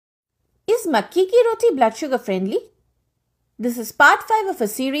Is Makki ki roti blood sugar friendly? This is part 5 of a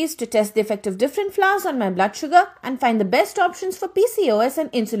series to test the effect of different flours on my blood sugar and find the best options for PCOS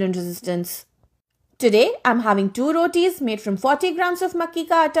and insulin resistance. Today, I'm having 2 rotis made from 40 grams of Makki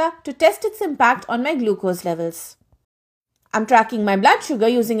ka atta to test its impact on my glucose levels. I'm tracking my blood sugar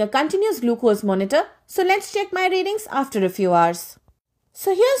using a continuous glucose monitor, so let's check my readings after a few hours.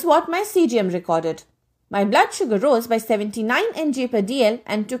 So here's what my CGM recorded. My blood sugar rose by 79 Ng per dl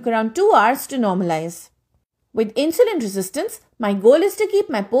and took around 2 hours to normalize. With insulin resistance, my goal is to keep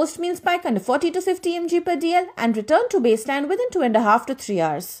my post-meal spike under 40 to 50 mg per dl and return to baseline within 2.5 to 3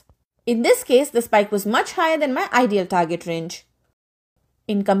 hours. In this case, the spike was much higher than my ideal target range.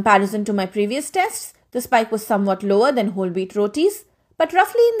 In comparison to my previous tests, the spike was somewhat lower than whole wheat rotis, but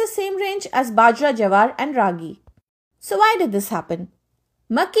roughly in the same range as bajra, jawar and ragi. So why did this happen?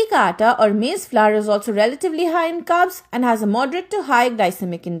 Makki ka atta or maize flour is also relatively high in carbs and has a moderate to high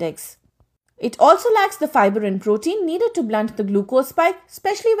glycemic index. It also lacks the fiber and protein needed to blunt the glucose spike,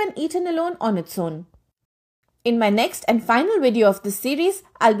 especially when eaten alone on its own. In my next and final video of this series,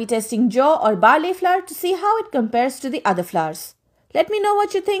 I'll be testing jaw or barley flour to see how it compares to the other flours. Let me know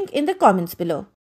what you think in the comments below.